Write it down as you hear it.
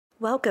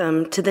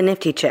Welcome to the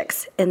Nifty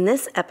Chicks. In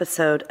this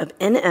episode of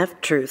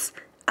NF Truths,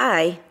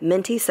 I,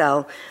 Minty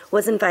Cell,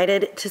 was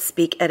invited to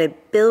speak at a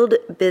Build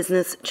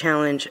Business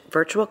Challenge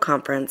virtual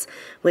conference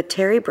with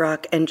Terry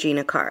Brock and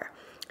Gina Carr.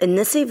 In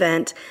this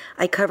event,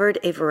 I covered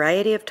a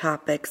variety of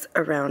topics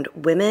around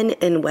women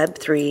in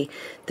Web3,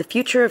 the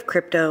future of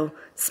crypto,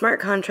 smart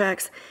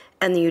contracts,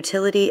 and the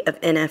utility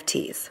of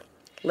NFTs.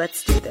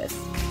 Let's do this.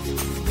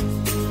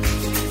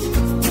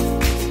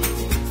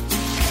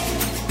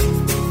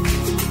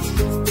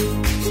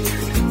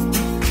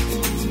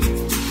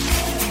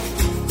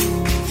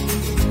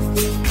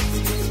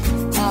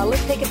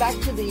 Let's take it back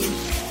to the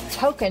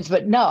tokens.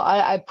 But no,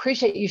 I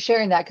appreciate you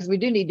sharing that, because we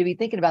do need to be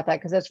thinking about that,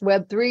 because that's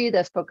Web3,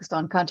 that's focused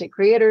on content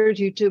creators,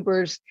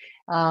 YouTubers,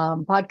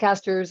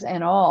 podcasters,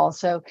 and all.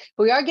 So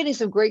we are getting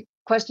some great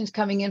questions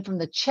coming in from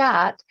the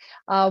chat.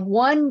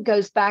 One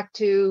goes back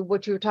to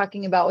what you were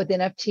talking about with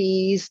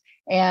NFTs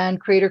and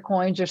creator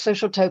coins or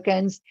social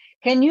tokens.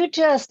 Can you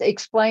just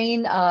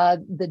explain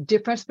the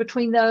difference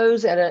between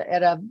those at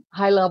a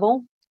high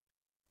level?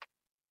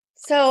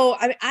 So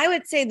I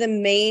would say the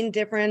main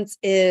difference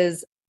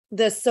is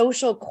the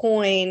social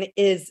coin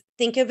is,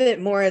 think of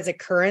it more as a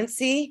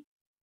currency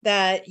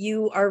that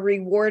you are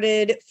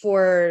rewarded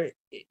for.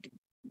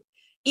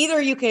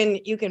 Either you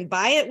can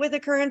buy it with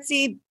a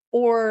currency,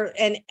 or,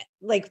 and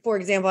like, for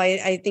example,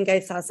 I think I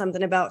saw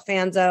something about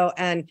Fanzo.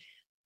 And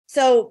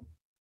so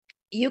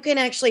you can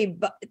actually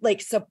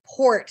like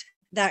support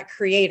that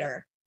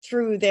creator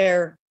through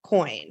their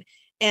coin.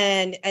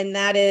 And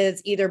that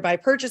is either by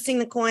purchasing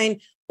the coin,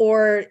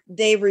 or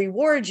they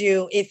reward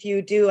you if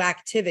you do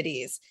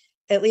activities.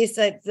 At least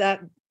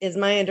that is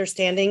my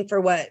understanding for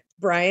what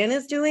Brian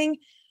is doing.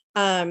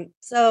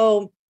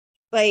 So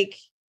like,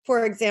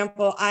 for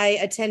example, I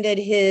attended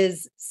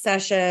his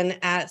session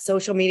at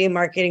Social Media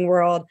Marketing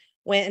World,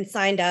 went and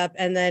signed up,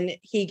 and then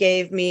he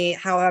gave me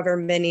however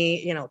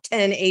many,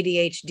 10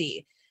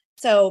 ADHD.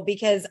 So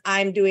because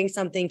I'm doing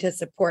something to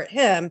support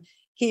him,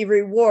 he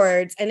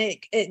rewards. And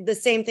the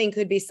same thing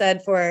could be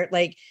said for,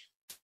 like,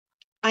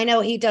 I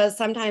know he does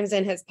sometimes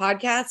in his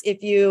podcast.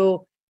 If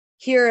you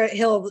hear,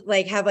 he'll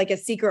like have like a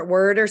secret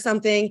word or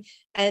something,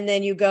 and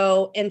then you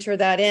go enter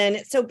that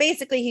in. So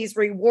basically he's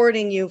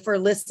rewarding you for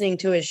listening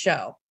to his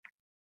show.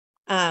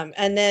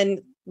 And then,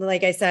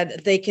 like I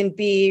said, they can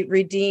be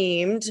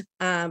redeemed.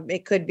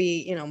 It could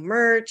be,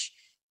 merch.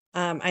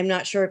 I'm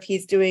not sure if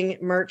he's doing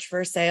merch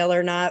for sale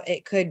or not.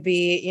 It could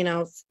be,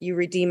 you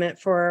redeem it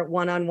for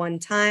one-on-one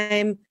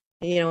time,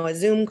 a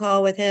Zoom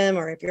call with him,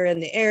 or if you're in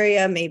the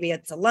area, maybe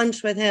it's a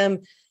lunch with him,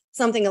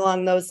 something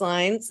along those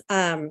lines.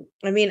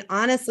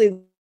 Honestly,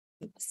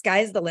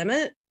 sky's the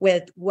limit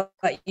with what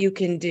you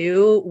can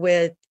do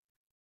with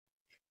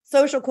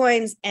social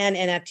coins and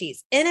NFTs.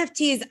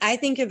 NFTs, I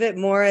think of it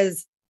more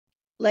as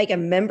like a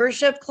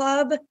membership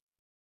club.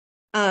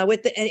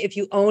 If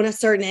you own a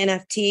certain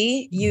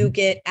NFT, you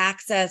get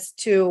access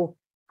to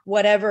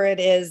whatever it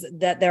is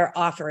that they're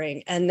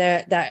offering. And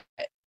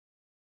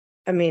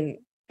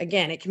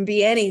again, it can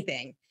be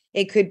anything.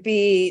 It could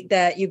be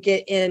that you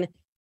get in.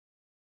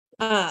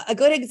 A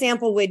good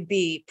example would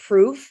be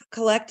Proof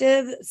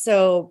Collective.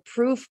 So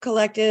Proof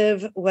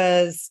Collective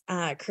was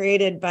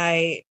created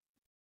by,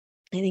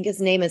 I think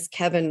his name is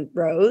Kevin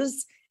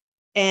Rose.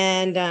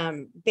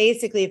 And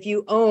basically, if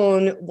you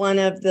own one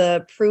of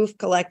the Proof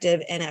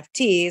Collective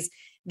NFTs,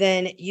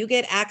 then you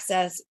get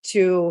access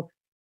to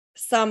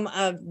some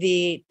of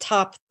the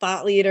top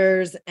thought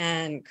leaders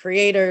and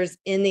creators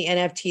in the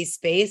NFT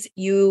space.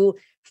 You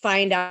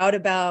find out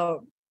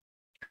about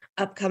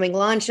upcoming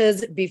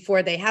launches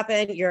before they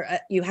happen.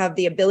 You have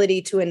the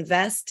ability to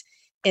invest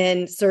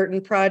in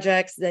certain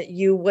projects that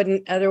you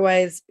wouldn't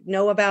otherwise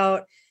know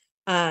about.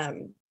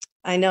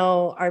 I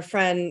know our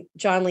friend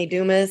John Lee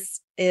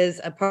Dumas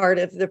is a part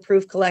of the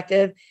Proof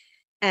Collective.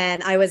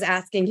 And I was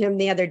asking him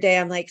the other day,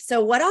 I'm like,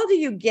 so what all do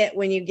you get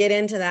when you get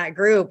into that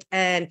group?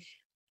 And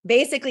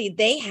basically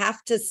they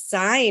have to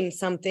sign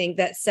something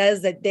that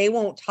says that they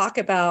won't talk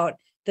about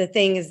the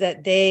things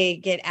that they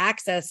get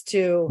access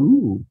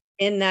to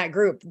in that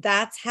group.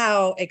 That's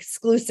how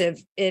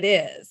exclusive it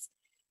is.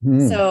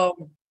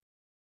 So,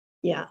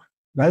 yeah.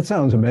 That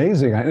sounds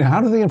amazing.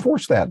 How do they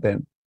enforce that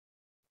then?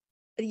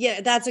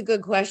 Yeah, that's a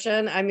good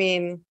question.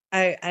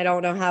 I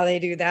don't know how they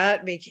do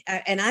that.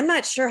 And I'm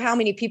not sure how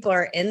many people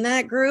are in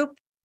that group.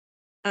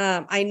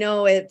 I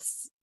know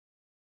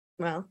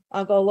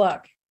I'll go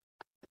look.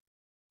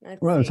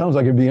 It sounds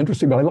like it'd be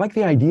interesting, but I like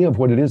the idea of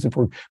what it is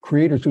for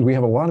creators, because we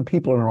have a lot of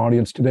people in our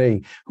audience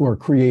today who are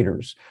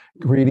creators,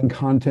 creating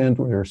content,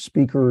 where they're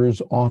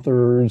speakers,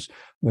 authors,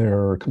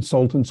 they're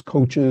consultants,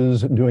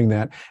 coaches, doing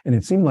that. And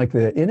it seemed like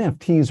the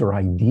NFTs are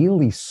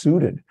ideally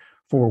suited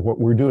for what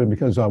we're doing,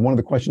 because one of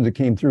the questions that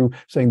came through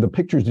saying the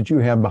pictures that you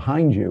have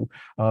behind you,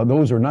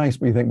 those are nice,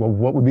 but you think, well,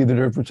 what would be the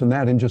difference in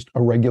that and just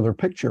a regular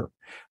picture?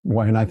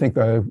 And I think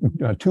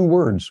two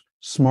words,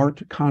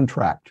 smart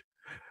contract.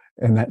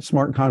 And that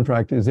smart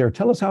contract is there.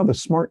 Tell us how the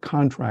smart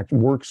contract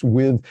works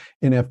with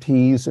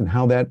NFTs and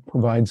how that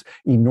provides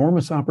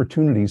enormous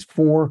opportunities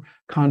for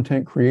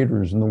content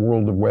creators in the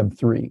world of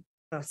Web3.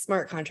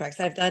 smart contracts.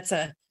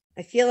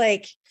 I feel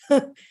like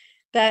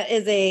that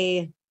is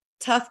a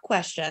tough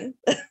question.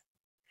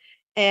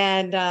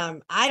 And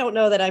I don't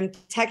know that I'm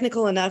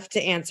technical enough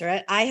to answer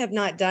it. I have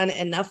not done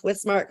enough with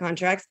smart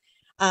contracts.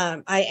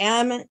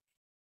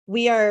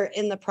 We are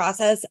in the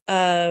process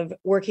of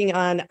working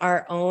on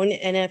our own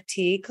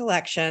NFT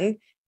collection,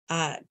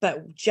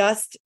 but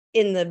just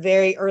in the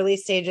very early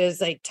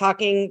stages, like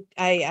talking,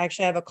 I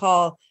actually have a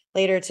call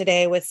later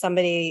today with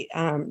somebody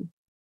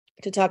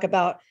to talk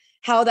about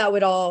how that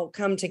would all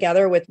come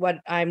together with what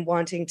I'm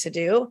wanting to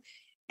do.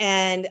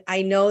 And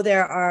I know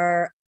there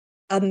are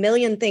a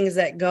million things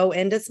that go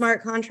into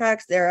smart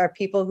contracts. There are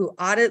people who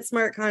audit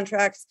smart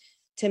contracts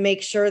to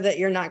make sure that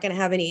you're not going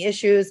to have any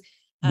issues,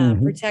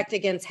 protect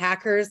against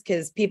hackers,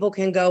 because people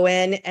can go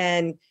in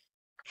and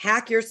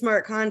hack your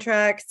smart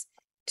contracts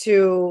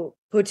to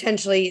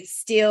potentially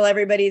steal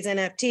everybody's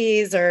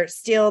NFTs or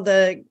steal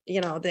the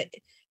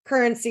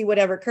currency,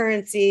 whatever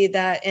currency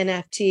that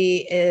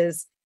NFT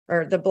is,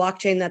 or the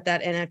blockchain that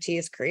NFT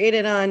is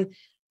created on.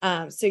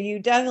 So you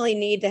definitely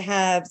need to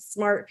have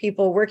smart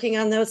people working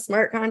on those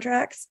smart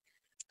contracts.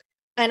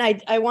 And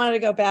I wanted to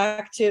go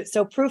back to,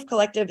 so Proof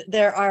Collective,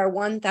 there are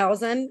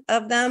 1,000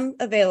 of them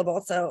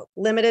available, so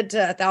limited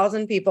to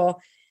 1,000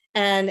 people.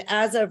 And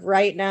as of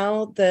right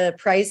now, the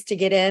price to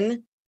get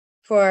in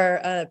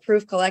for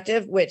Proof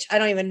Collective, which I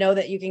don't even know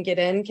that you can get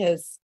in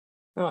because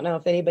I don't know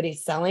if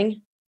anybody's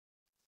selling.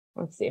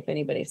 Let's see if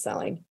anybody's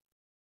selling.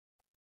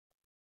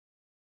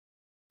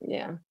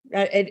 Yeah,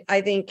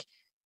 I think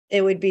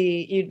you'd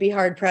be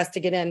hard pressed to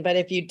get in, but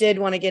if you did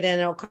want to get in,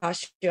 it'll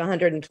cost you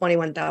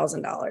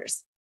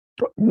 $121,000.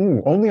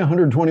 Only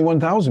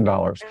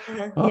 $121,000.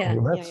 Oh, Yeah,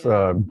 that's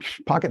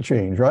pocket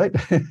change, right?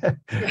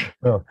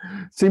 Well,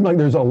 seems like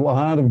there's a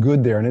lot of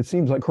good there, and it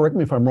seems like, correct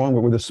me if I'm wrong,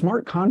 but with a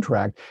smart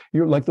contract,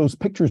 you're like those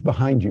pictures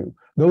behind you.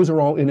 Those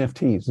are all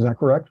NFTs. Is that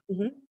correct?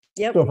 Mm-hmm.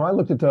 Yep. So if I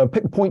looked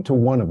at point to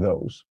one of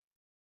those.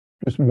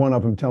 Just one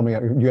of them. Tell me,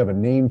 you have a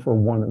name for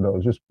one of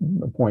those? Just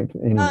a point.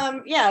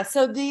 Yeah.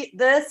 So these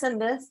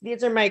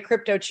are my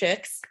crypto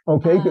chicks.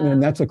 Okay,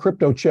 and that's a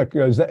crypto chick.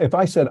 If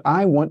I said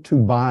I want to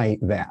buy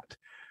that,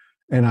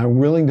 and I'm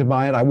willing to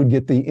buy it, I would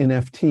get the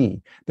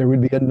NFT. There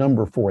would be a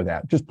number for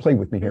that. Just play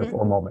with me here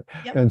for a moment.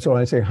 Yep. And so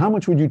I say, how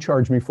much would you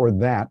charge me for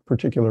that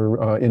particular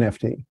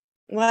NFT?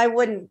 Well, I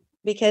wouldn't,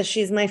 because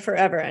she's my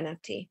forever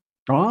NFT.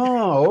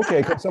 Oh,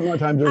 okay. Because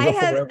sometimes there's a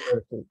forever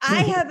NFT.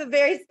 I have a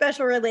very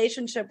special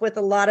relationship with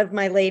a lot of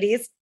my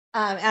ladies.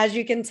 As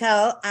you can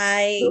tell,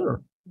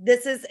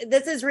 this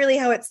is really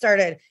how it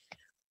started.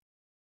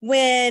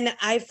 When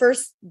I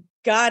first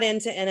got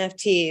into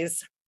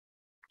NFTs,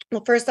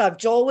 well, first off,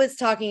 Joel was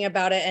talking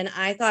about it, and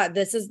I thought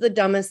this is the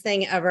dumbest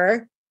thing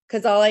ever,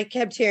 because all I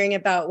kept hearing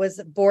about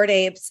was Bored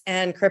Apes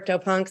and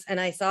CryptoPunks, and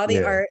I saw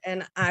the art,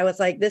 and I was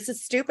like, this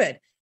is stupid.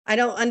 I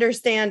don't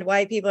understand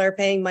why people are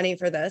paying money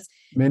for this.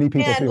 Many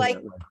people feel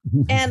that way.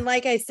 And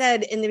like I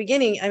said in the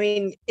beginning, I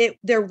mean,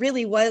 there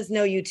really was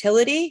no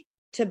utility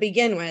to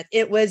begin with.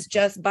 It was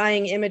just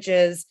buying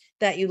images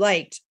that you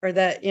liked or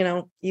that,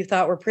 you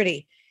thought were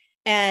pretty.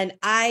 And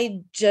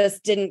I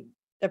just didn't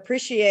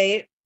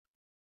appreciate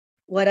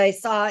what I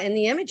saw in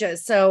the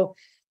images. So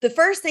the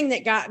first thing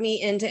that got me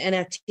into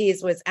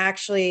NFTs was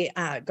actually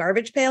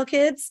Garbage Pail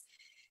Kids.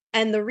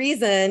 And the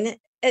reason,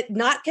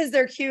 not because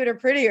they're cute or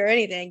pretty or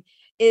anything,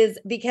 is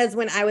because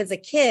when I was a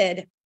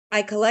kid,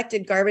 I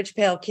collected Garbage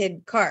Pail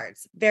Kid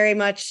cards, very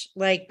much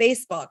like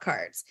baseball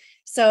cards.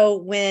 So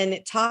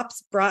when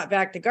Topps brought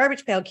back the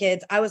Garbage Pail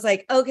Kids, I was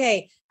like,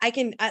 okay, I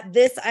can,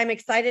 this I'm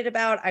excited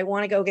about. I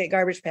want to go get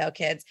Garbage Pail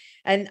Kids.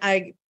 And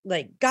I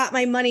got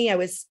my money. I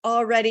was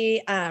all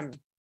ready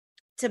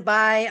to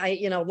buy.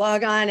 I,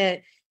 log on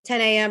at 10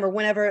 a.m. or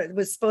whenever it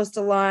was supposed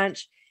to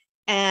launch.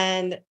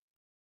 And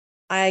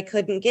I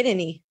couldn't get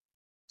any.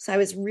 So I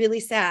was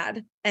really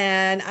sad,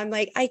 and I'm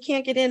like, I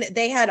can't get in.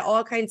 They had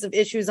all kinds of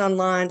issues on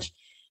launch.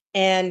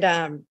 And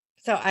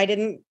so I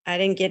didn't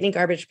get any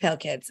Garbage Pail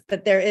Kids,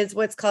 but there is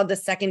what's called the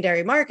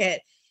secondary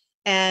market.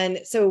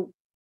 And so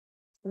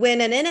when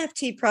an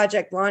NFT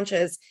project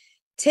launches,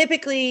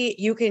 typically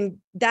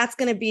that's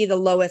going to be the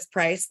lowest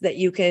price that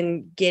you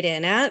can get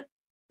in at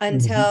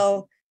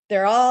until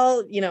they're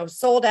all,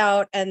 sold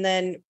out. And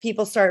then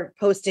people start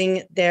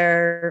posting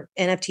their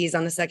NFTs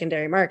on the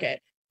secondary market.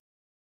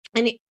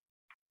 And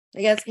I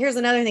guess here's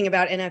another thing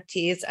about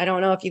NFTs. I don't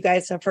know if you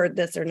guys have heard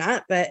this or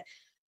not, but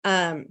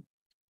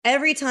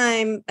every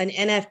time an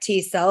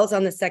NFT sells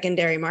on the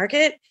secondary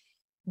market,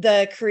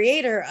 the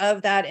creator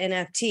of that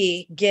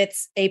NFT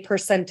gets a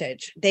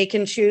percentage. They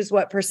can choose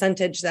what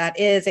percentage that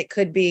is. It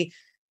could be,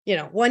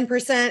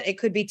 1%, it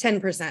could be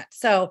 10%.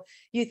 So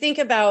you think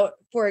about,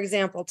 for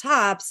example,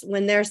 Topps,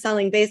 when they're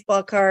selling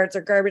baseball cards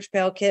or Garbage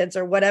Pail Kids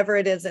or whatever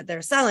it is that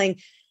they're selling,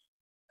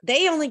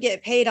 they only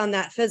get paid on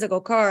that physical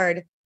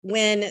card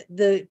when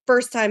the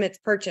first time it's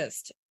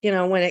purchased,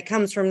 when it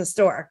comes from the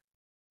store.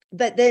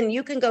 But then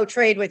you can go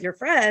trade with your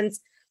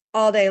friends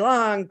all day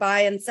long,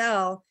 buy and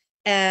sell,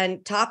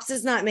 and Topps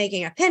is not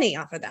making a penny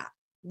off of that.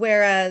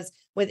 Whereas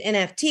with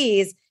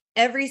NFTs,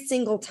 every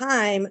single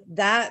time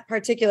that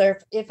particular,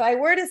 if I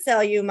were to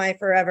sell you my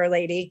forever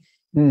lady,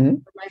 my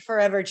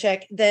forever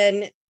chick,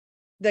 then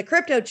the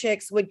crypto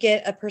chicks would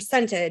get a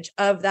percentage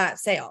of that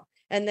sale.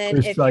 And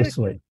then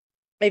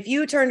if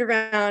you turned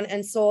around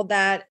and sold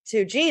that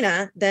to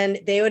Gina, then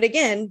they would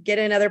again get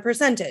another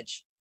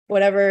percentage,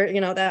 whatever,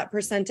 that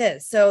percent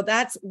is. So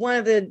that's one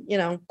of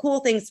the, cool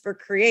things for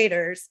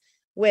creators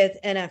with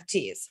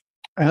NFTs.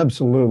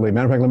 Absolutely.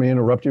 Matter of fact, let me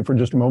interrupt you for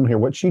just a moment here.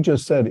 What she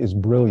just said is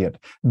brilliant.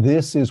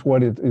 This is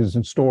what it is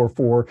in store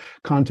for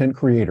content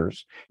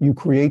creators. You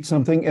create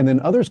something and then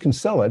others can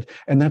sell it,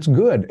 and that's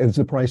good. As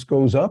the price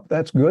goes up,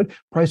 that's good.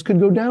 Price could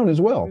go down as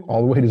well,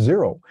 all the way to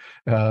zero.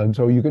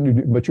 So you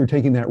can, but you're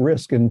taking that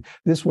risk, and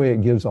this way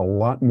it gives a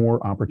lot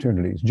more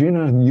opportunities.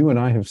 Gina, you and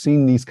I have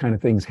seen these kind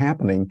of things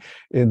happening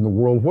in the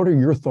world. What are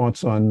your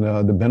thoughts on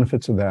the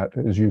benefits of that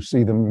as you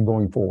see them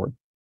going forward?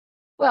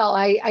 Well,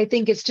 I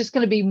think it's just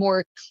going to be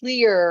more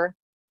clear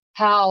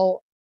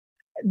how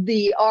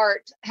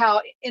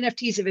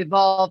NFTs have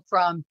evolved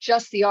from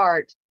just the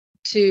art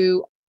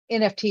to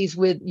NFTs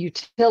with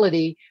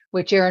utility,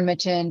 which Aaron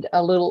mentioned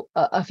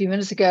a few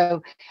minutes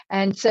ago.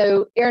 And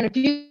so, Aaron, if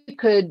you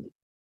could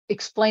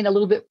explain a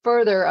little bit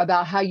further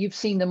about how you've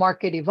seen the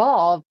market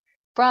evolve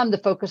from the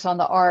focus on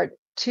the art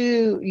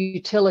to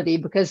utility,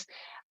 because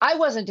I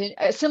was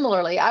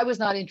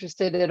not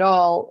interested at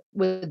all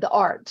with the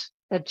art.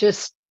 That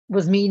just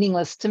was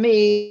meaningless to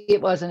me.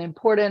 It wasn't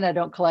important. I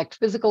don't collect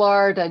physical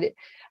art.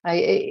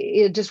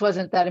 It just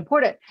wasn't that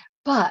important.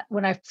 But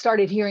when I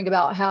started hearing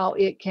about how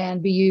it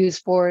can be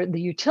used for the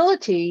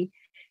utility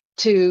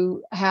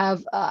to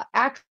have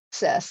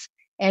access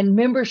and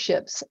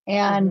memberships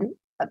and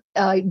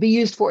be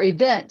used for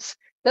events,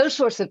 those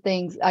sorts of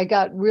things, I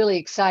got really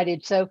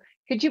excited. So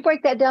could you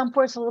break that down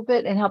for us a little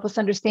bit and help us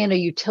understand a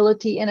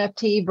utility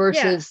NFT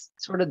versus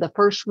sort of the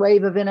first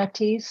wave of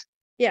NFTs?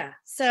 Yeah.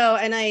 So,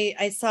 and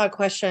I saw a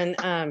question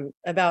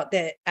about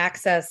the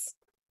access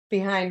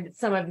behind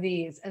some of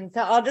these. And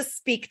so I'll just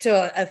speak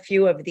to a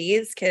few of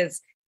these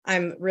because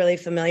I'm really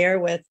familiar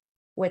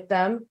with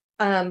them.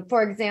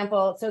 For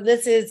example, so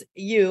this is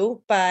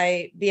You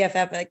by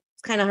BFF. It's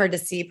kind of hard to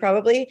see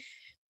probably,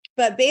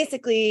 but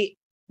basically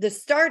the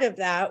start of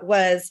that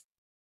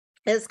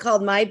it's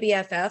called My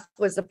BFF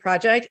was the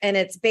project. And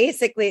it's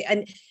basically,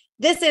 and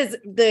this is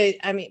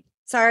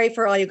sorry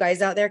for all you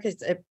guys out there,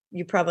 because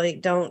you probably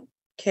don't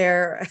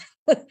care,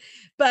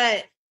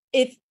 but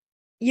if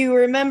you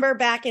remember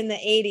back in the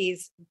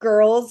 80s,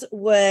 girls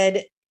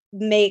would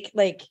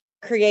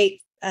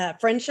create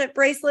friendship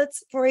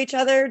bracelets for each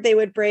other. They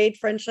would braid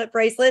friendship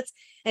bracelets,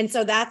 and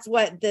so that's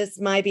what this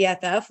My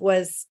BFF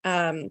was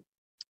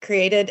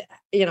created,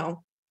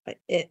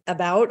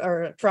 about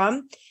or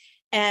from.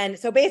 And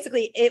so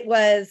basically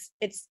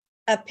it's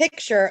a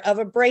picture of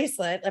a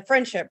bracelet, a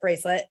friendship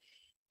bracelet,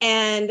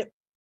 and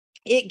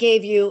it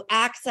gave you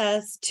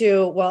access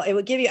to, it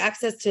would give you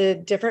access to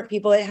different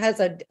people. They have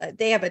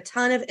a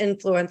ton of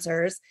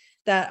influencers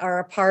that are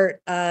a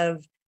part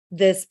of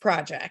this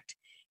project.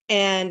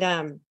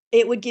 And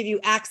it would give you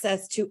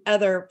access to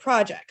other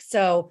projects.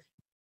 So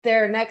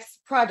their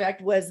next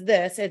project was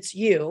this, it's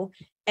You,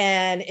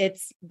 and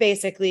it's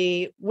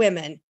basically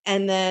women.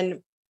 And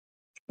then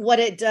what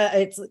it does,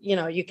 it's,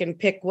 you can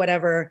pick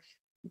whatever,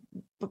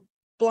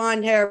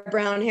 blonde hair,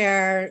 brown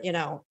hair,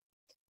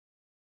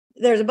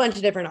 there's a bunch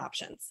of different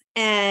options.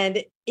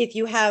 And if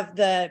you have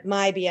the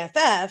My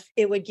BFF,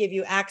 it would give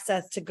you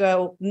access to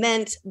go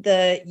mint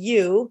the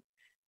You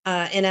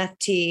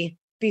NFT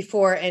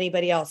before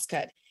anybody else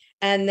could.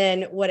 And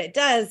then what it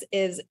does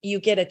is you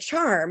get a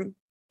charm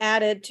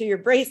added to your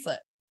bracelet.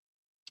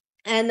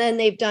 And then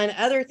they've done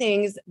other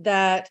things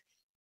that,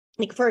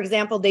 like, for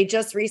example, they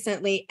just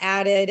recently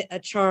added a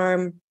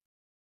charm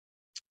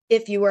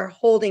if you were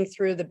holding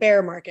through the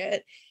bear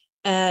market.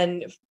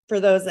 And for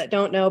those that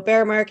don't know,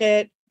 bear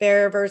market,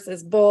 bear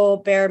versus bull.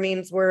 Bear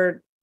means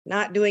we're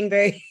not doing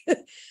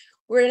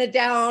we're in a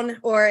down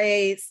or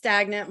a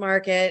stagnant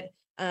market.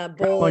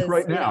 Bull like is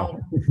right now.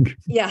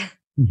 Yeah.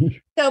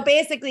 So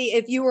basically,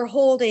 if you were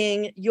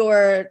holding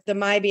the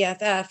My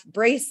BFF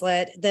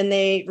bracelet, then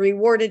they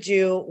rewarded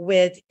you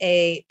with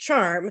a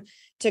charm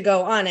to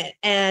go on it.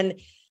 And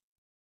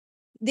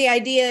the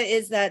idea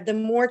is that the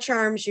more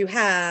charms you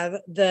have,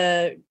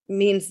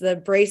 means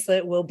the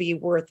bracelet will be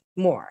worth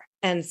more.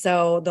 And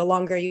so the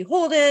longer you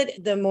hold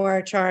it, the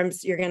more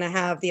charms you're going to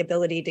have the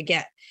ability to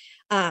get.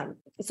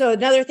 So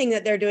another thing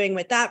that they're doing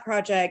with that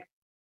project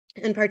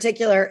in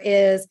particular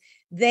is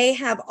they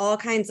have all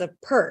kinds of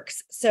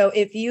perks. So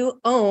if you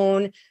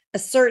own a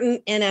certain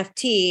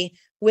NFT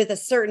with a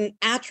certain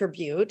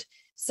attribute,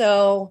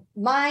 so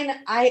mine,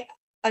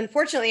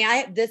 unfortunately,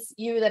 this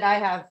You that I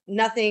have,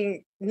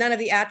 none of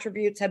the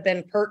attributes have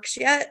been perks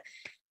yet.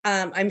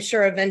 I'm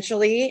sure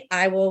eventually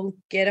I will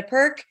get a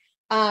perk.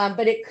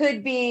 But it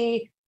could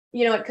be,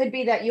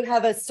 that you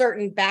have a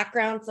certain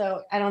background.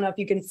 So I don't know if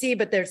you can see,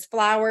 but there's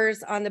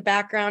flowers on the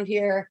background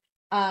here.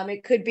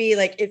 It could be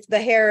like if the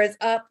hair is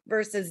up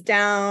versus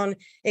down.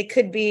 It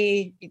could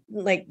be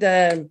like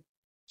the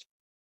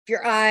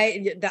your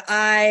eye, the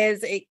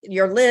eyes,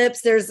 your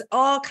lips, there's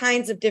all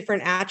kinds of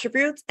different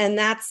attributes. And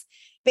that's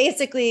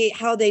basically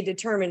how they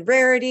determine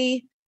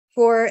rarity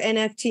for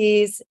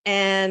NFTs.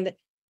 And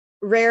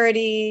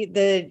rarity,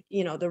 the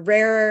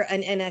rarer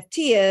an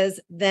NFT is,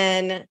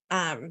 then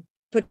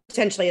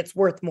potentially it's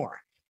worth more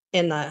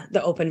in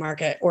the open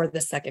market or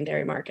the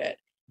secondary market.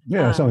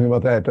 Yeah, something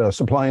about that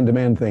supply and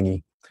demand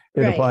thingy.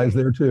 It applies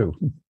there too.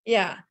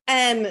 Yeah.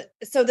 And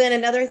so then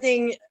another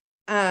thing,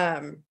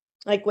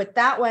 like with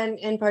that one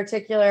in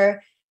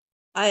particular,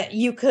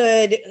 you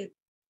could,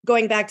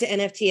 going back to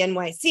NFT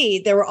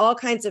NYC, there were all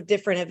kinds of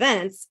different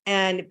events.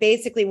 And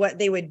basically what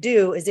they would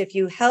do is if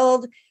you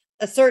held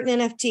a certain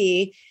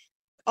NFT,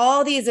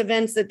 all these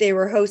events that they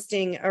were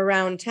hosting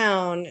around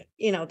town,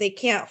 they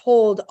can't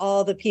hold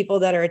all the people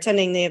that are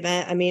attending the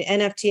event. I mean,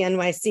 NFT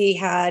NYC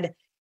had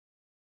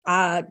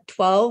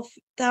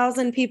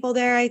 12,000 people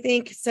there, I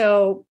think.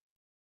 So,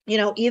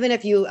 even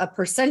if a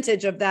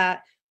percentage of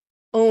that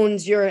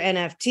owns your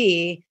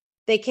NFT,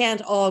 they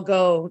can't all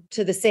go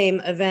to the same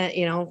event.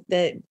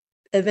 The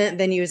event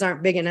venues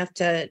aren't big enough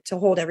to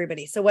hold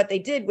everybody. So what they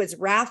did was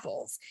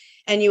raffles,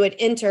 and you would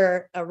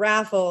enter a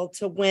raffle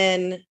to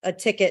win a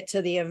ticket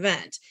to the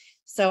event.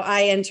 So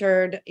I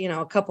entered,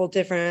 a couple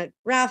different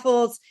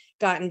raffles,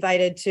 got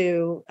invited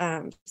to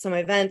some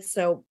events.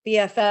 So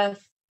BFF,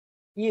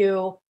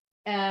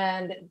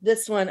 and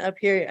this one up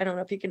here, I don't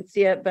know if you can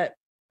see it, but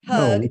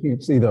Hug. No, you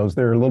can't see those.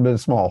 They're a little bit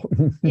small.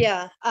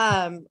 Yeah.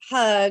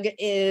 Hug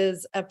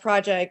is a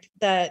project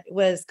that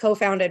was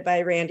co-founded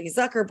by Randy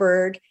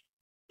Zuckerberg.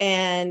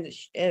 And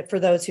for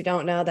those who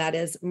don't know, that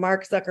is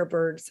Mark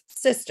Zuckerberg's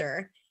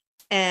sister.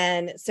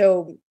 And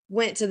so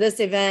went to this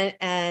event,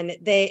 and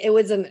it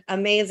was an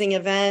amazing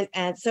event.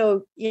 And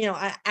so,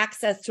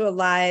 access to a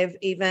live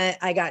event,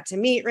 I got to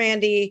meet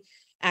Randy,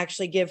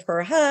 actually give her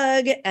a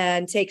hug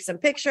and take some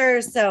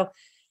pictures. So,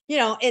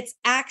 it's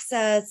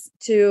access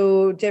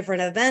to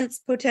different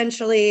events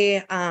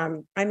potentially.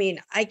 There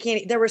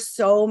were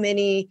so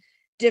many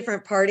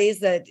different parties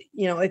that,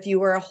 if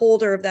you were a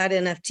holder of that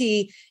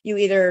NFT, you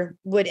either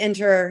would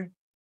enter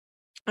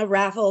a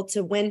raffle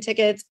to win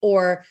tickets,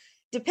 or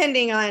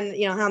depending on,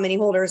 how many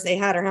holders they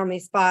had or how many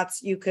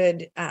spots you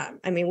could,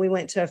 we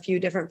went to a few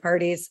different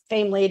parties.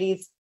 Fame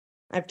Ladies,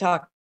 I've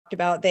talked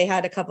about, they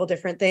had a couple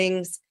different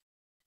things.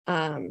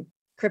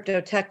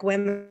 Crypto Tech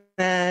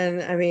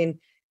Women.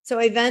 So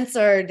events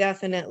are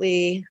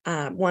definitely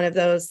one of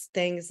those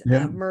things.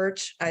 Yeah.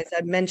 Merch, as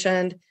I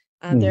mentioned,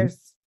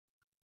 there's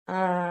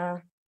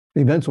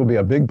events will be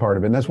a big part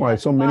of it. And that's why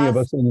so many of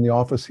us in the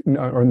office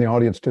or in the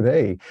audience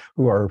today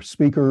who are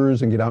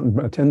speakers and get out and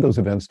attend those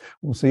events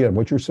will see it.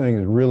 What you're saying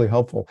is really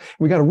helpful.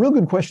 We got a real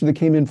good question that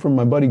came in from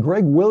my buddy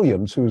Greg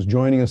Williams, who is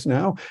joining us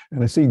now.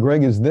 And I see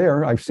Greg is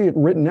there. I see it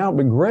written out.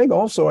 But Greg,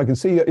 also, I can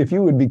see if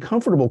you would be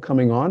comfortable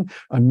coming on,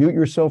 unmute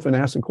yourself and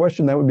ask a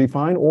question, that would be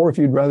fine. Or if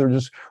you'd rather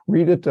just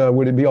read it,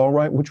 would it be all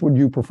right? Which would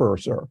you prefer,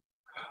 sir?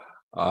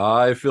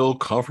 I feel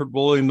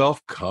comfortable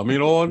enough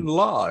coming on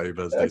live,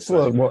 as they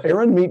say. Well,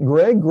 Aaron, meet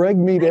Greg. Greg,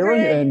 meet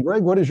Aaron. And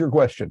Greg, what is your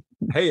question?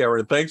 Hey,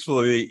 Aaron, thanks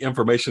for the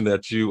information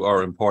that you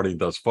are imparting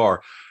thus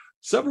far.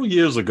 Several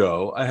years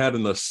ago, I had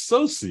an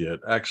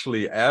associate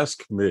actually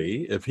ask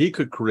me if he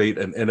could create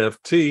an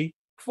NFT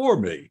for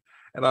me.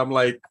 And I'm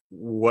like,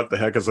 what the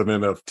heck is an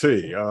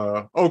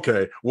NFT?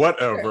 Okay,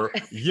 whatever.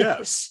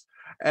 Yes.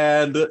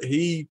 And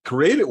he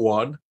created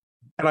one,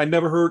 and I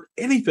never heard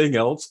anything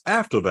else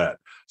after that.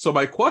 So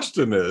my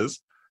question is,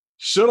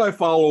 should I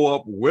follow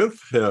up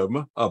with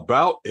him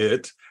about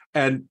it?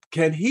 And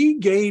can he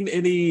gain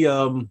any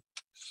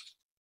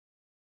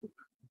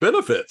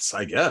benefits,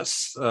 I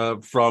guess,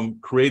 from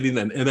creating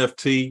an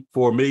NFT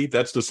for me?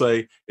 That's to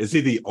say, is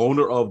he the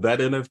owner of that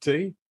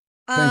NFT?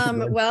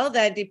 Well,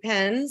 that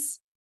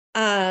depends.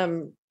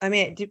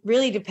 It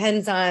really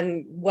depends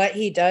on what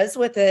he does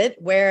with it,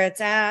 where it's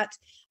at.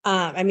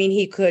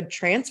 He could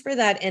transfer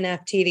that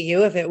NFT to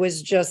you if it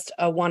was just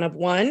a one of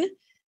one.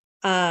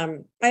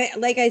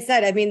 Like I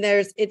said,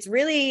 it's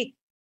really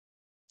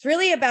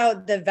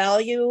about the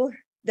value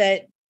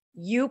that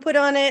you put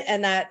on it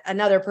and that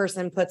another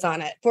person puts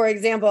on it. For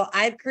example,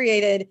 I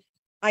created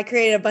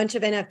a bunch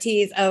of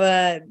NFTs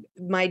of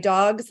my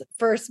dog's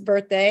first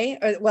birthday,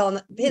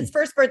 his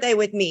first birthday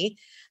with me.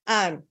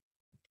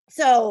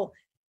 So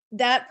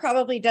that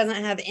probably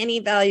doesn't have any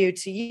value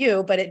to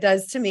you, but it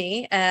does to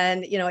me.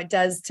 And, it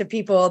does to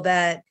people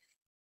that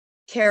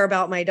care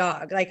about my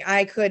dog. Like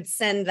I could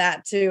send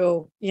that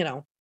to,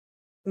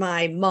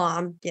 my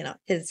mom,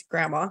 his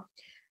grandma,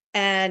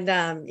 and,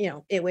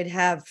 it would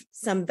have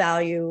some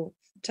value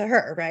to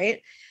her.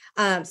 Right.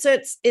 So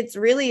it's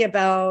really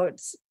about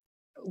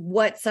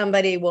what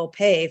somebody will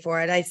pay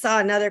for it. I saw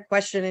another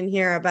question in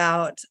here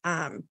about,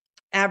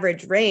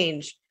 average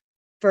range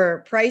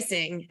for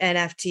pricing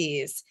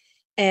NFTs.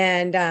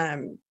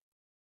 And,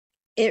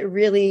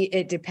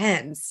 it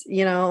depends,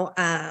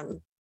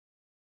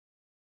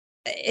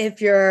 if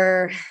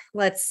you're,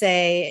 let's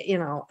say,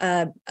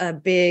 a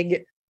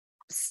big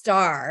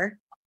star,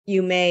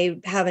 you may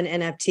have an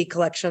NFT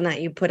collection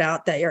that you put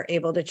out that you're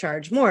able to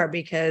charge more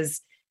because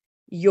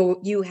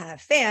you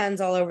have fans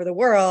all over the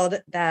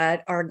world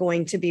that are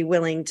going to be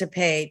willing to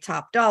pay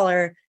top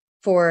dollar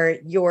for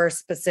your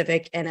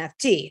specific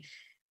NFT.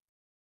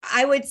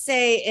 I would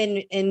say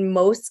in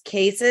most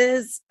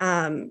cases,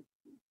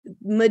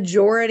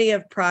 majority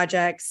of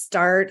projects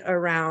start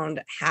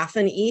around half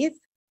an ETH,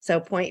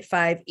 so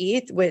 0.5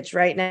 ETH, which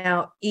right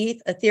now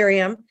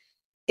Ethereum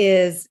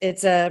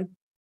it's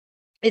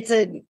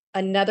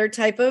another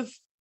type of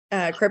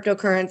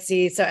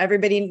cryptocurrency. So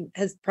everybody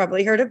has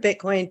probably heard of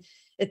Bitcoin.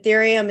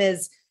 Ethereum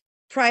is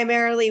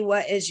primarily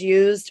what is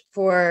used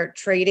for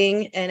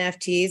trading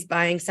NFTs,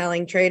 buying,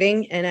 selling,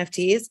 trading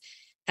NFTs.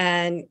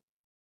 And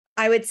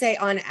I would say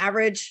on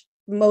average,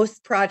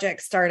 most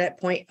projects start at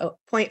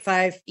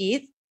 0.5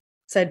 ETH.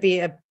 So it'd be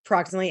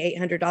approximately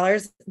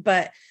 $800.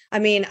 But I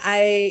mean,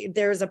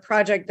 there's a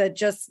project that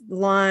just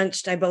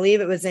launched, I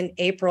believe it was in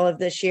April of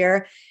this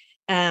year,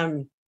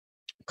 called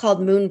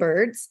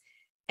Moonbirds.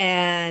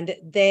 And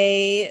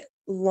they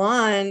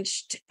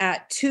launched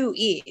at 2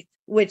 ETH,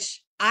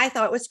 which I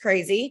thought was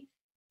crazy.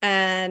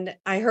 And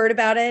I heard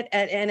about it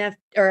at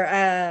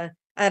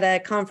at a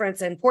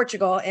conference in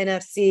Portugal,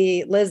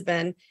 NFC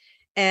Lisbon.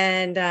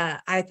 And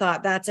I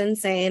thought, that's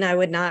insane. I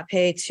would not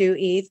pay 2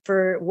 ETH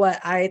for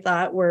what I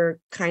thought were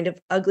kind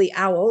of ugly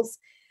owls,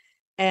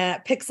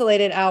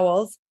 pixelated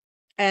owls.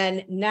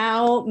 And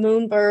now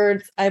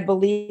Moonbirds, I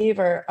believe,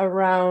 are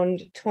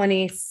around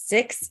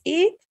 26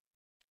 ETH.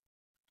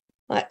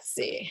 Let's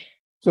see.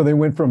 So they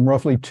went from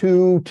roughly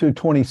 2 to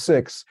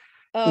 26.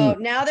 Oh,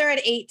 now they're at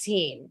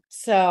 18.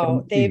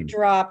 So 18. They've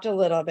dropped a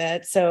little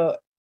bit. So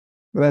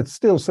that's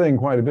still saying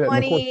quite a bit.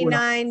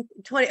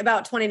 20,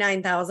 about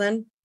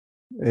 29,000.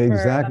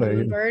 Exactly. For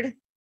a Moonbird.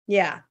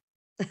 Yeah.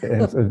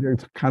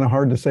 It's kind of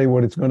hard to say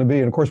what it's going to be.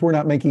 And of course, we're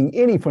not making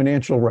any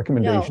financial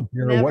recommendations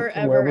here never,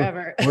 whatsoever.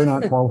 ever. We're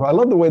not qualified. I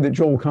love the way that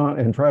Joel Kahn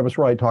and Travis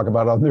Wright talk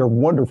about it on their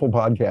wonderful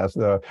podcast,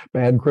 the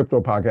Bad Crypto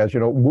podcast.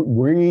 You know,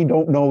 we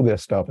don't know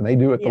this stuff, and they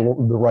do it the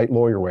right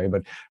lawyer way.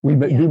 But we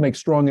do make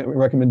strong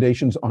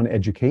recommendations on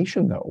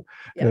education, though.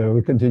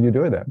 We continue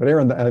doing that. But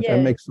Aaron, that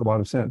makes a lot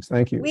of sense.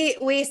 Thank you.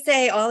 We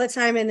say all the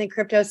time in the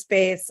crypto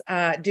space,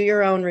 do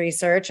your own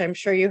research. I'm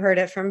sure you heard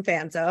it from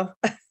Fanzo.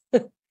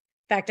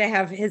 In fact, I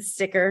have his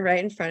sticker right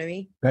in front of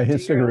me.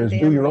 His sticker is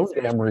do your own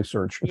damn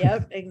research.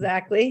 Yep,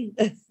 exactly.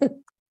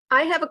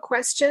 I have a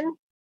question.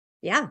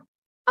 Yeah.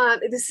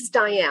 This is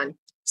Diane.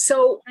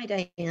 So, hi,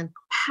 Diane.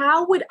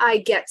 How would I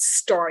get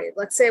started?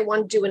 Let's say I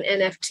want to do an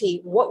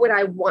NFT. What would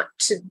I want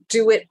to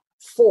do it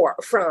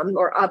from,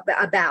 or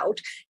about?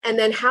 And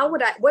then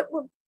what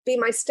would be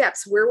my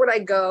steps? Where would I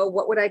go?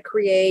 What would I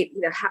create?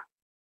 You know,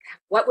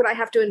 what would I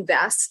have to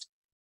invest?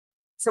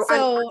 So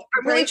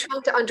I'm really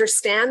trying to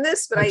understand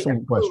this, but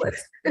I'm clueless.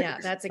 Yeah,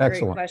 that's a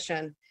great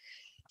question.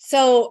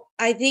 So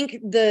I think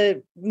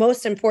the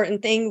most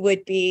important thing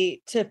would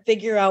be to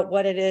figure out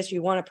what it is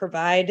you want to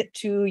provide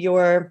to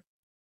your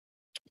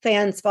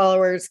fans,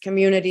 followers,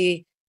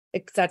 community,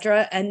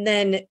 etc., and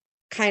then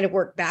kind of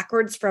work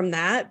backwards from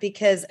that,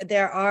 because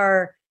there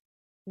are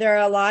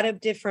a lot of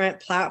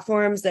different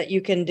platforms that you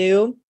can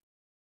do.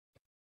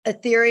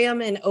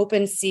 Ethereum and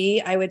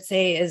OpenSea, I would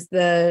say,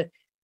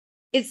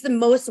 it's the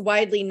most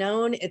widely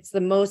known. It's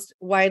the most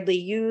widely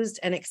used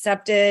and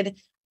accepted.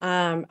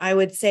 I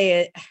would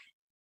say it.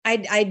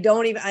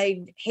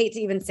 I hate to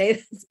even say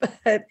this,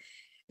 but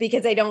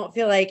because I don't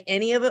feel like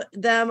any of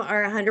them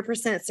are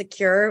 100%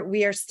 secure.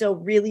 We are still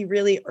really,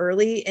 really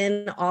early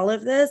in all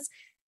of this.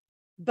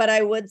 But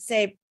I would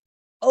say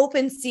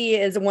OpenSea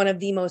is one of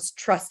the most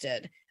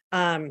trusted.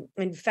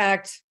 In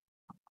fact,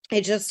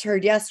 I just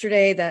heard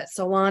yesterday that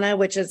Solana,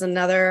 which is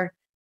another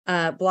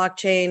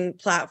blockchain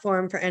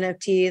platform for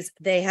NFTs,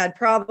 they had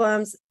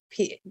problems.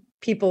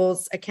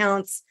 People's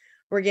accounts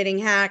were getting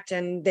hacked,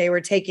 and they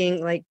were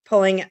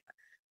pulling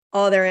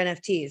all their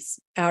NFTs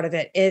out of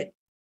it.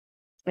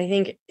 I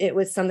think it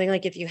was something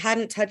like, if you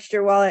hadn't touched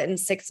your wallet in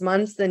 6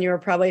 months, then you were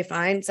probably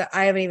fine. So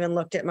I haven't even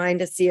looked at mine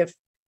to see if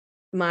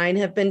mine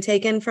have been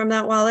taken from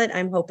that wallet.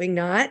 I'm hoping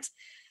not.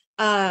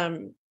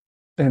 And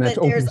that's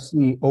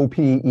OPC,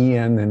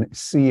 OPEN, and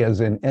C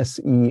as in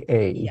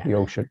SEA, the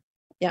ocean.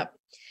 Yep.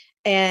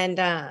 And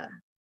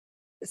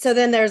so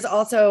then there's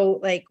also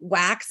like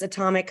Wax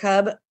Atomic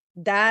Hub.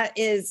 That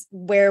is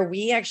where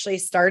we actually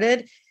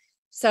started.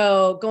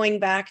 So going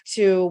back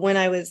to when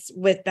I was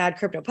with Bad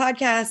Crypto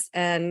Podcast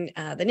and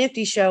the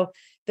Nifty Show,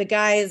 the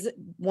guys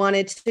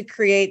wanted to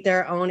create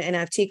their own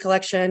NFT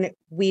collection.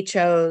 We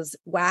chose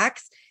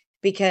Wax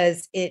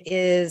because it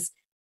is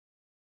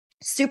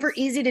super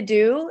easy to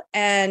do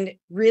and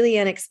really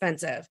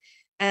inexpensive.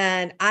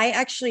 And I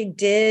actually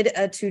did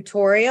a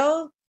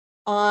tutorial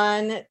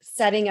on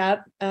setting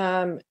up.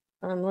 I'm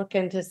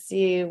looking to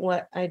see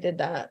what I did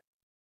that.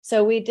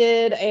 So we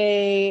did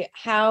a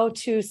how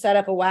to set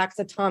up a Wax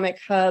Atomic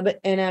Hub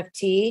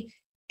NFT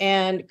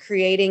and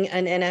creating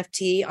an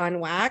NFT on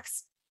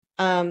Wax.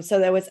 So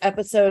that was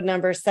episode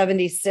number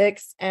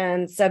 76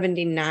 and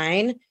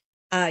 79.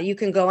 You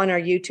can go on our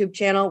YouTube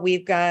channel.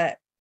 We've got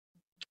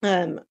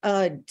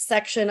a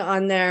section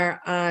on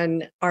there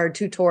on our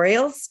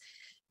tutorials.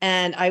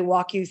 and I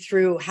walk you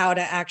through how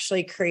to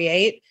actually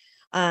create.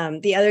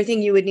 The other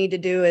thing you would need to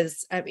do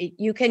is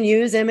you can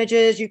use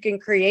images, you can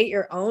create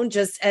your own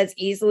just as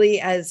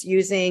easily as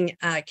using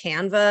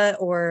Canva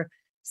or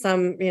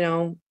some,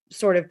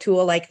 sort of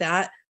tool like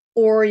that.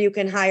 Or you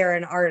can hire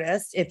an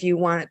artist if you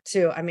want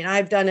to. I mean,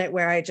 I've done it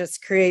where I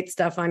just create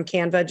stuff on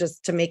Canva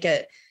just to make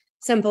it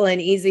simple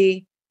and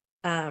easy.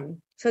 So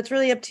it's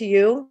really up to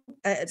you.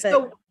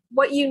 So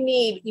what you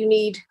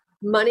need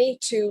money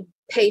to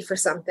pay for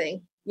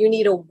something. You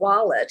need a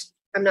wallet.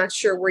 I'm not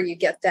sure where you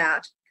get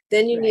that.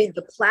 Then you need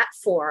the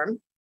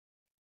platform,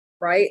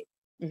 right?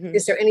 Mm-hmm.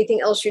 Is there anything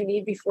else you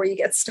need before you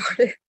get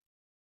started?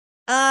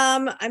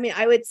 I mean,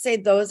 I would say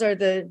those are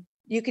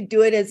you could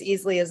do it as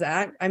easily as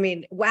that. I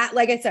mean,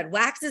 like I said,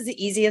 Wax is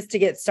the easiest to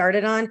get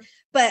started on,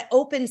 but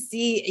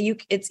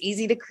OpenSea, it's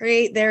easy to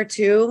create there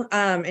too.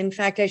 In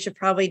fact, I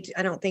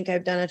don't think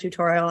I've done a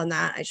tutorial on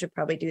that. I should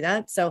probably do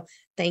that. So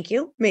thank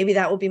you. Maybe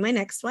that will be my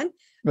next one.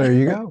 There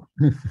you go.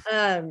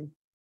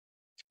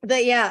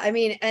 But yeah, I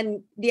mean,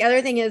 and the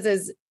other thing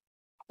is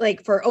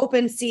like for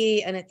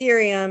OpenSea and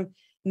Ethereum,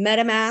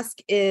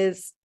 MetaMask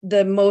is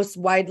the most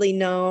widely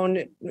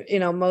known,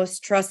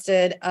 most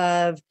trusted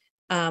of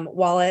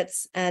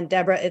wallets. And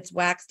Deborah, it's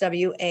Wax,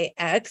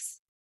 WAX.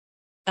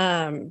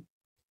 And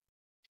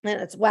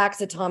it's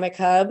Wax Atomic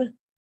Hub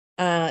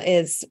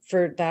is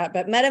for that.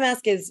 But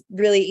MetaMask is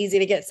really easy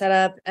to get set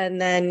up.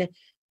 And then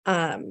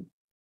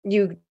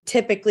you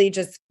typically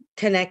just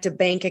connect a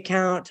bank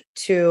account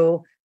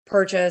to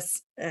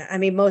purchase. I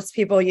mean, most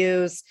people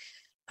use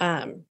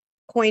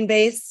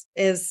Coinbase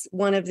is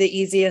one of the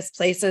easiest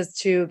places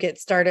to get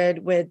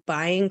started with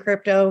buying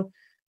crypto.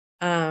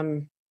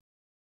 And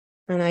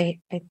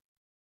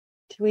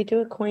did we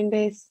do a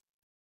Coinbase?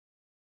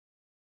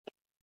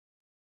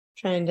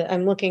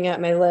 I'm looking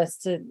at my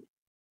list.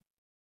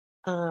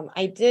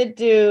 I did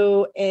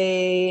do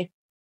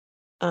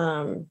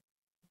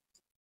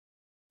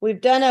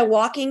we've done a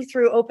walking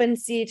through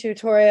OpenSea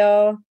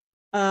tutorial.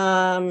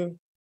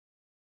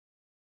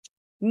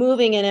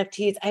 Moving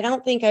NFTs. I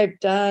don't think I've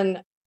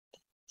done.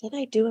 Did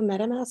I do a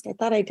MetaMask? I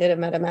thought I did a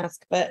MetaMask,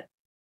 but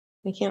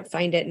I can't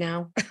find it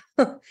now.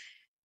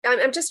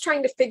 I'm just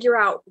trying to figure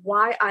out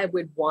why I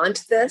would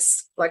want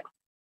this. Like,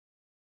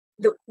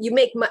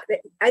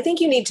 I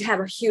think you need to have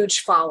a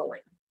huge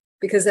following,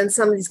 because then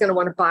somebody's going to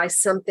want to buy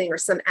something or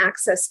some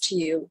access to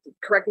you.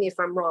 Correct me if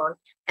I'm wrong.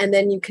 And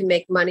then you can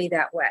make money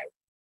that way.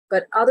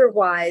 But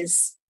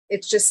otherwise,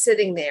 it's just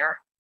sitting there.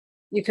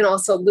 You can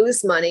also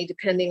lose money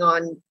depending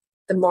on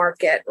the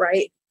market,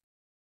 right?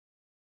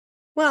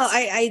 Well,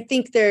 I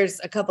think there's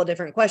a couple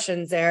different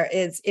questions there.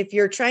 Is if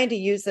you're trying to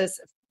use this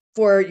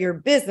for your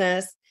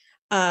business,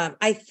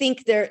 I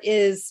think there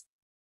is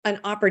an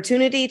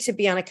opportunity to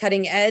be on a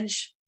cutting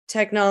edge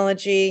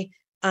technology,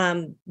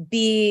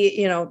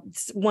 be,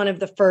 one of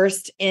the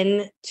first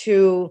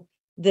into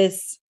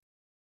this,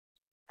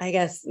 I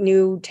guess,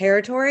 new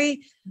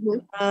territory.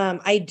 Mm-hmm.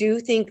 I do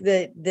think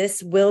that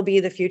this will be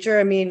the future.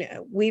 I mean,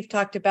 we've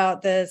talked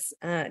about this,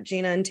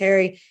 Gina and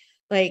Terry,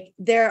 like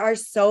there are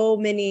so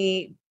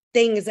many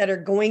things that are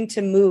going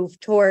to move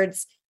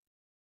towards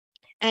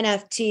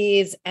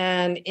NFTs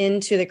and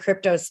into the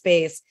crypto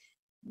space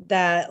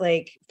that,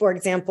 like, for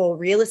example,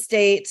 real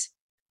estate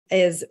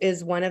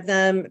is one of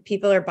them.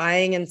 People are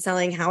buying and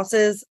selling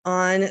houses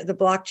on the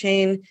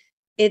blockchain.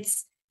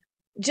 It's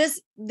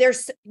just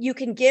you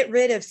can get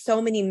rid of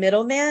so many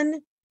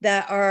middlemen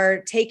that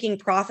are taking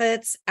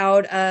profits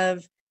out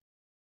of,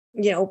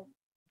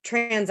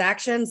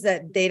 transactions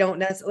that they don't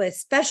necessarily,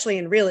 especially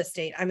in real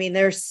estate. I mean,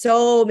 there's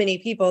so many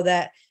people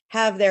that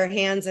have their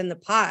hands in the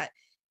pot.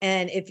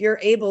 And if you're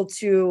able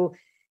to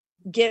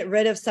get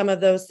rid of some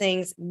of those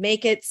things,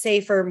 make it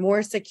safer,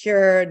 more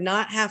secure,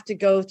 not have to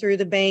go through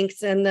the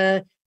banks and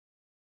the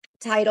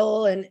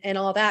title and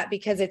all that,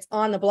 because it's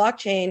on the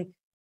blockchain,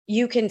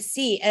 you can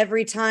see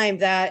every time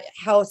that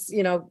house,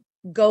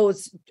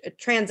 goes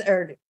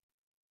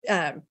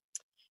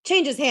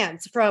changes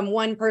hands from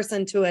one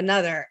person to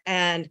another.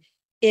 And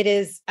it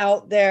is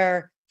out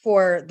there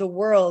for the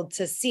world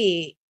to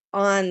see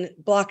on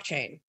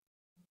blockchain.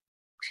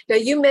 Now,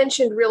 you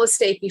mentioned real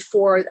estate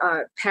before,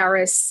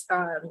 Paris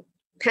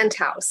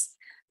penthouse,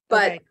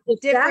 but okay.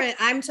 Different.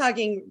 I'm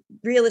talking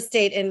real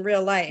estate in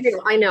real life.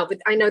 I know, but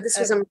I know this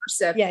was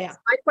immersive. Yeah.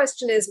 My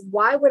question is,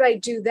 why would I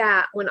do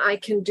that when I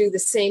can do the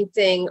same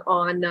thing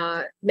on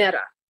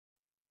Meta?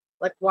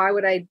 Like, why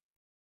would I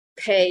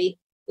pay?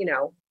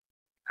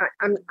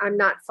 I'm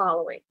not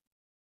following.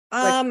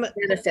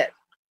 Benefit.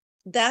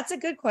 That's a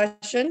good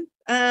question.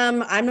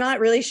 I'm not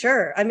really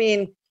sure. I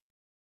mean,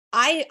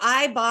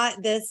 I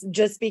bought this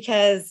just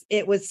because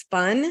it was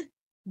fun.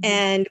 Mm-hmm.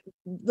 And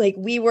like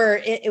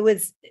it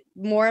was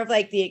more of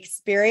like the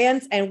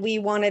experience, and we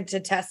wanted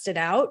to test it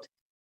out.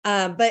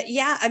 But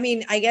yeah, I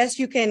mean, I guess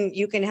you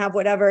can have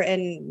whatever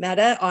in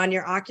Meta on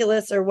your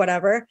Oculus or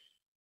whatever,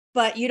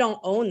 but you don't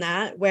own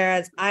that.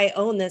 Whereas I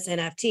own this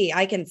NFT.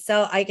 I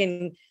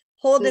can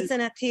hold this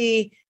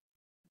NFT.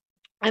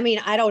 I mean,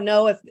 I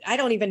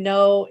don't even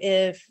know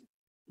if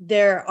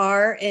there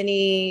are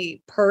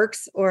any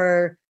perks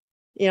or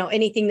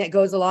anything that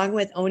goes along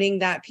with owning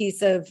that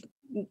piece of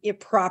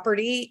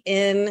property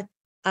in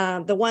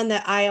the one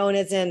that I own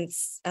is in,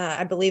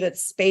 I believe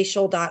it's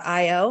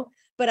spatial.io,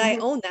 but I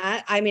own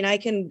that. I mean, I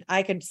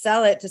could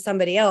sell it to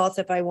somebody else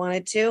if I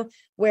wanted to.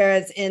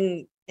 Whereas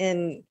in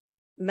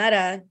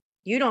Meta,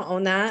 you don't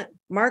own that.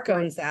 Mark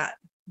owns that.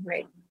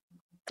 Right.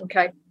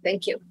 Okay.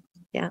 Thank you.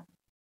 Yeah.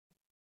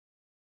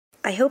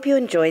 I hope you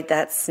enjoyed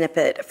that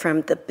snippet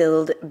from the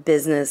Build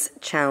Business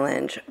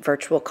Challenge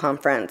virtual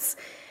conference.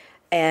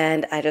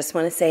 And I just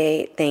want to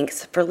say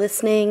thanks for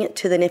listening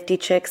to the Nifty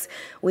Chicks.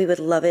 We would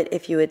love it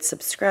if you would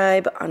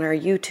subscribe on our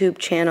YouTube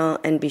channel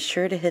and be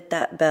sure to hit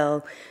that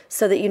bell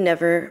so that you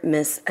never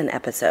miss an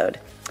episode.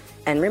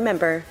 And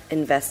remember,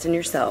 invest in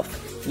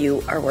yourself.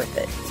 You are worth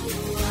it.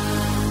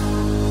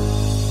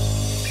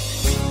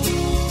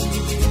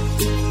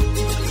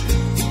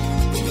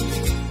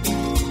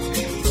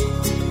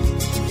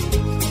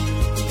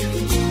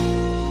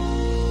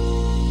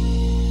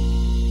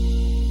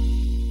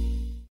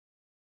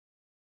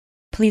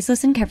 Please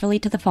listen carefully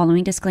to the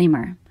following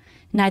disclaimer.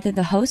 Neither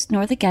the host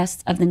nor the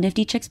guests of the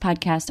Nifty Chicks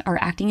podcast are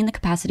acting in the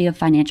capacity of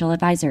financial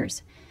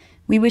advisors.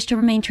 We wish to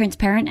remain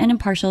transparent and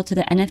impartial to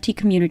the NFT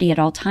community at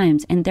all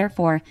times, and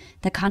therefore,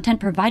 the content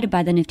provided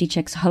by the Nifty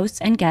Chicks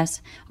hosts and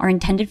guests are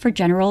intended for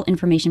general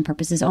information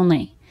purposes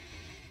only.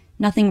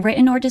 Nothing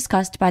written or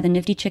discussed by the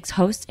Nifty Chicks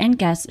hosts and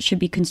guests should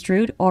be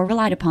construed or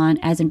relied upon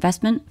as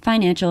investment,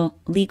 financial,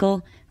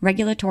 legal,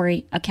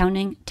 regulatory,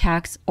 accounting,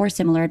 tax, or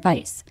similar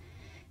advice.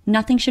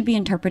 Nothing should be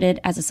interpreted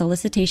as a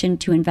solicitation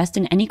to invest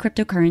in any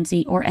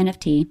cryptocurrency or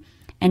NFT,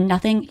 and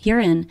nothing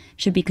herein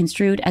should be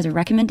construed as a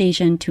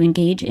recommendation to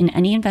engage in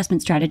any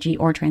investment strategy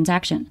or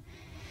transaction.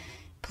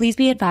 Please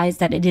be advised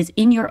that it is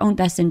in your own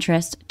best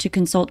interest to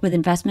consult with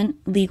investment,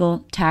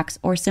 legal, tax,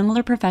 or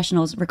similar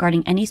professionals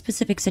regarding any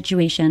specific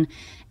situation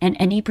and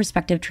any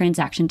prospective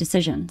transaction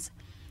decisions.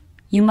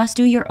 You must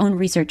do your own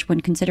research when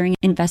considering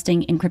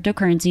investing in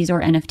cryptocurrencies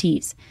or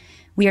NFTs.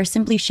 We are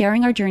simply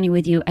sharing our journey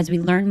with you as we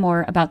learn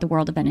more about the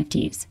world of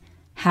NFTs.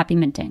 Happy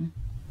minting.